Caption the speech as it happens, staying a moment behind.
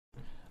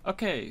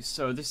Okay,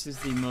 so this is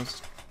the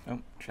most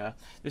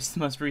This is the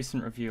most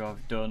recent review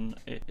I've done.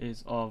 It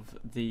is of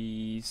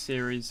the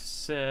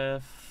series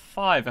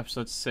 5,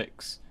 episode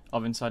 6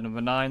 of Inside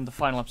No.9, the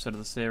final episode of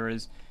the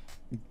series.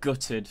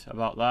 Gutted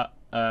about that.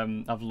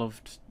 I've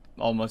loved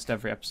almost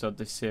every episode of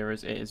this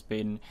series. It has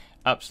been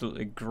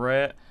absolutely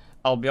great.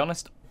 I'll be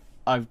honest,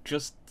 I've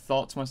just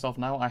thought to myself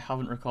now, I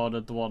haven't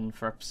recorded the one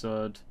for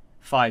episode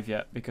 5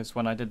 yet, because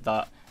when I did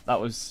that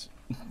was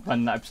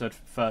when that episode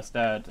first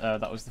aired.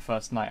 That was the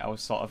first night I was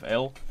sort of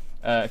ill.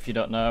 If you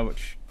don't know,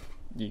 which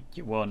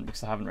you won't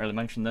because I haven't really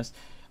mentioned this,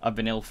 I've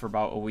been ill for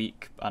about a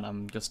week and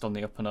I'm just on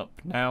the up and up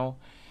now.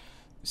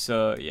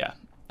 So yeah,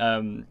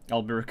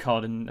 I'll be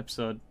recording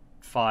episode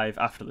 5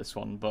 after this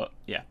one, but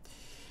yeah.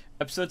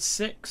 Episode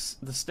 6,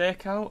 the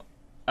Stakeout.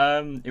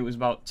 It was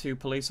about 2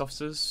 police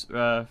officers,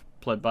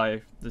 played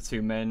by the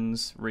 2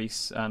 mains,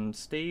 Reese and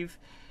Steve.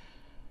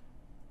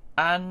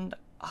 And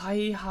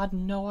I had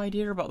no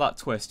idea about that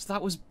twist.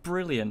 That was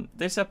brilliant.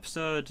 This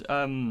episode,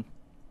 I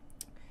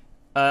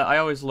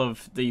always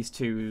love these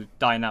 2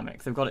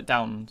 dynamic. They've got it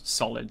down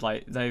solid.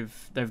 Like they've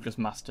just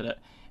mastered it.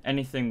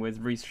 Anything with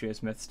Reese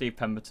Shearsmith, Steve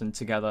Pemberton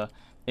together,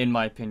 in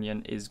my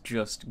opinion, is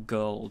just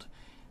gold.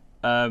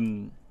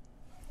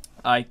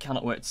 I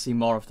cannot wait to see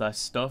more of their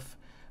stuff.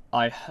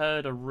 I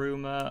heard a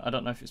rumour. I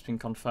don't know if it's been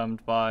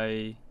confirmed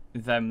by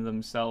them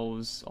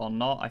themselves or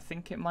not. I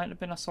think it might have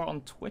been. I saw it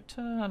on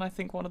Twitter, and I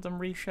think one of them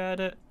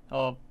reshared it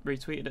or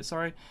retweeted it.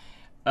 Sorry,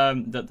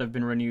 that they've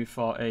been renewed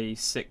for a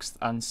 6th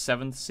and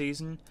 7th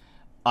season.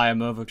 I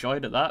am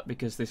overjoyed at that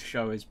because this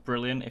show is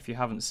brilliant. If you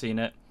haven't seen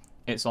it,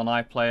 it's on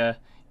iPlayer.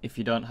 If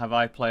you don't have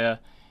iPlayer,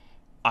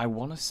 I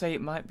want to say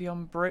it might be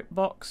on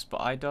BritBox,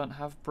 but I don't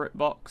have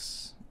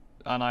BritBox,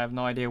 and I have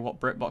no idea what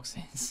BritBox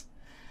is.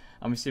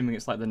 I'm assuming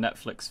it's like the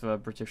Netflix for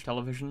British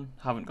television.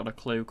 Haven't got a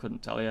clue,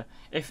 couldn't tell you.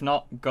 If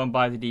not, go and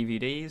buy the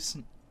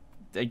DVDs.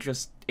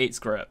 It's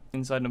great.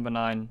 Inside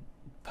No.9,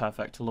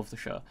 perfect. I love the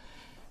show.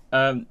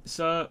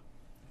 So,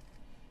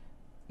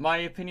 my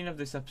opinion of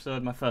this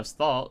episode, my first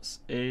thoughts,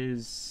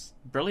 is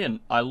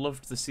brilliant. I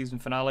loved the season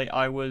finale.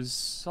 I was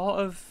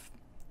sort of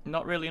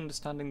not really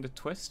understanding the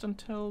twist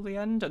until the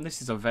end, and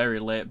this is a very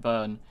late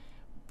burn.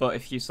 But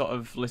if you sort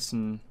of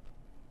listen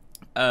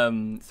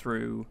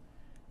through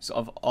sort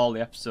of all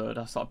the episode,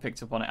 I sort of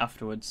picked up on it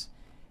afterwards.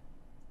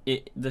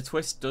 The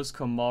twist does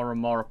come more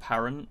and more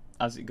apparent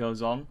as it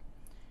goes on,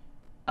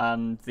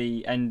 and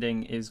the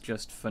ending is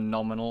just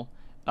phenomenal.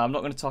 I'm not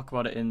going to talk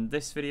about it in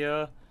this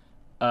video,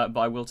 but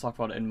I will talk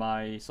about it in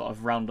my sort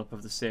of roundup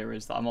of the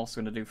series that I'm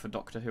also going to do for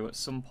Doctor Who at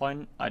some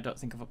point. I don't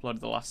think I've uploaded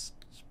the last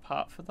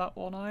part for that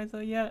one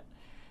either yet.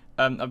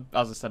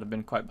 As I said, I've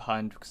been quite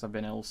behind because I've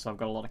been ill, so I've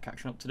got a lot of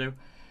catching up to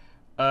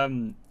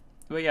do.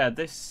 But yeah,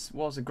 this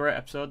was a great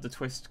episode. The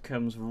twist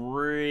comes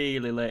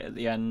really late at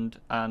the end,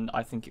 and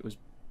I think it was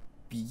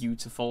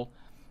beautiful.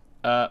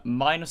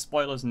 Minor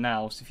spoilers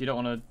now, so if you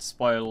don't want to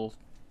spoil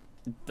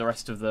the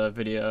rest of the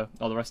video,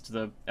 or the rest of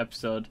the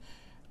episode,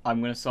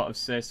 I'm going to sort of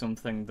say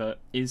something that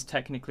is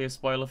technically a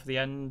spoiler for the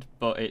end,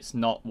 but it's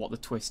not what the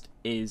twist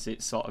is.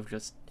 It's sort of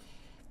just...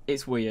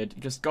 it's weird.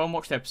 Just go and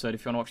watch the episode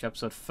if you want to watch the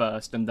episode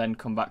first, and then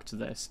come back to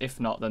this. If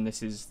not, then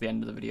this is the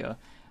end of the video.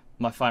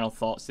 My final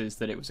thoughts is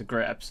that it was a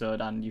great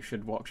episode and you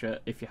should watch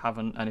it if you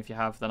haven't, and if you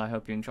have, then I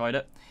hope you enjoyed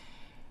it.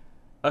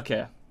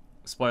 Okay,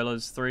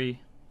 spoilers, 3,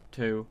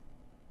 2,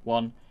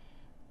 1.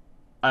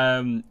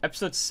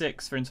 Episode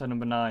 6 for Inside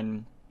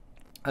No.9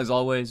 has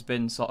always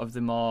been sort of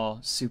the more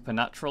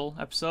supernatural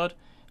episode,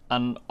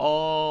 and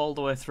all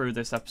the way through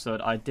this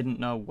episode I didn't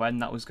know when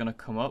that was going to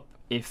come up,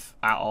 if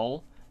at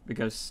all,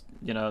 because,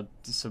 you know,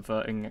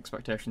 subverting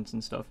expectations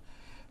and stuff.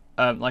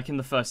 Like in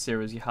the first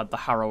series you had the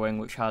Harrowing,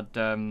 which had...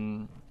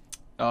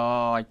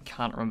 oh, I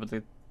can't remember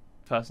the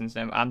person's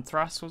name.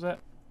 Anthras, was it?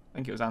 I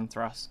think it was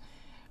Anthras.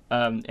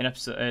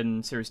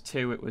 In series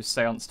 2, it was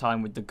Seance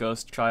Time with the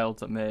ghost child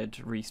that made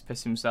Reese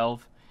piss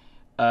himself.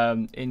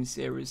 In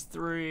series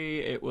 3,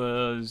 it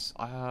was...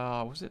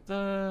 was it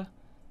the...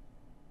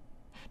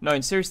 No,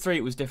 in series 3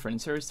 it was different. In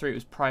series 3 it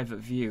was Private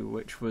View,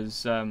 which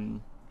was...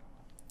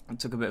 it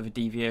took a bit of a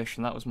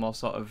deviation. That was more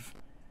sort of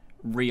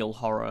real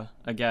horror,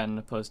 again,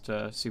 opposed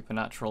to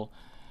supernatural.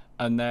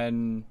 And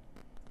then...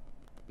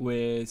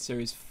 with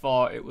series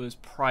 4, it was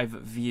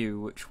Private View,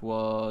 which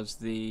was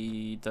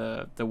the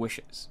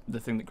wishes, the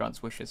thing that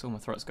grants wishes. Oh, my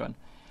throat's going.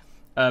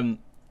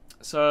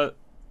 So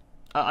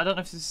I don't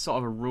know if this is sort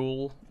of a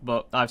rule,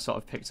 but I've sort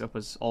of picked up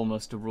as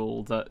almost a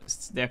rule that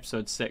the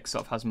episode 6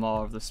 sort of has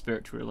more of the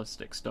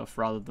spiritualistic stuff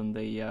rather than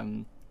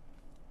the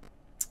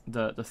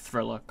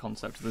thriller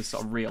concept, the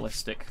sort of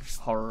realistic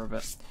horror of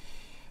it.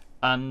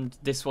 And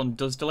this one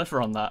does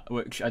deliver on that,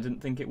 which I didn't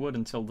think it would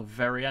until the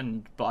very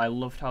end, but I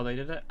loved how they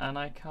did it, and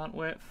I can't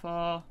wait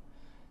for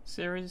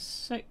Series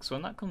 6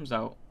 when that comes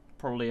out,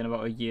 probably in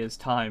about a year's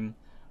time,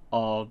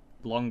 or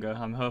longer.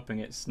 I'm hoping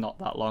it's not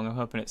that long, I'm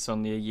hoping it's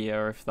only a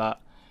year, if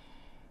that.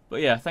 But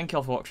yeah, thank you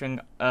all for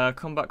watching.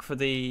 Come back for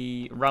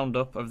the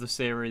roundup of the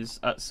series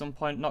at some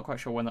point, not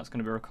quite sure when that's going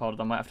to be recorded,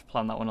 I might have to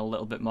plan that one a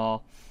little bit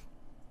more.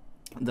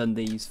 than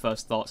these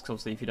first thoughts, because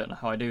obviously if you don't know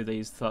how I do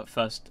these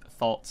first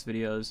thoughts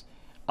videos,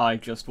 I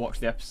just watch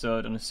the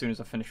episode, and as soon as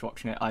I finish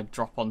watching it, I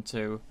drop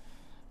onto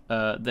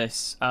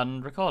this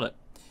and record it.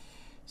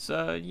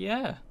 So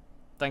yeah,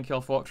 thank you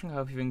all for watching. I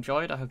hope you've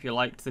enjoyed. I hope you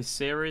liked this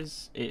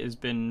series. It has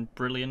been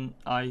brilliant,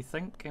 I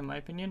think, in my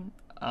opinion,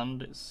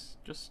 and it's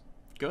just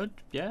good.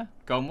 Yeah,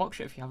 go and watch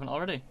it if you haven't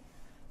already.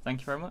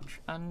 Thank you very much,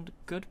 and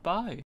goodbye.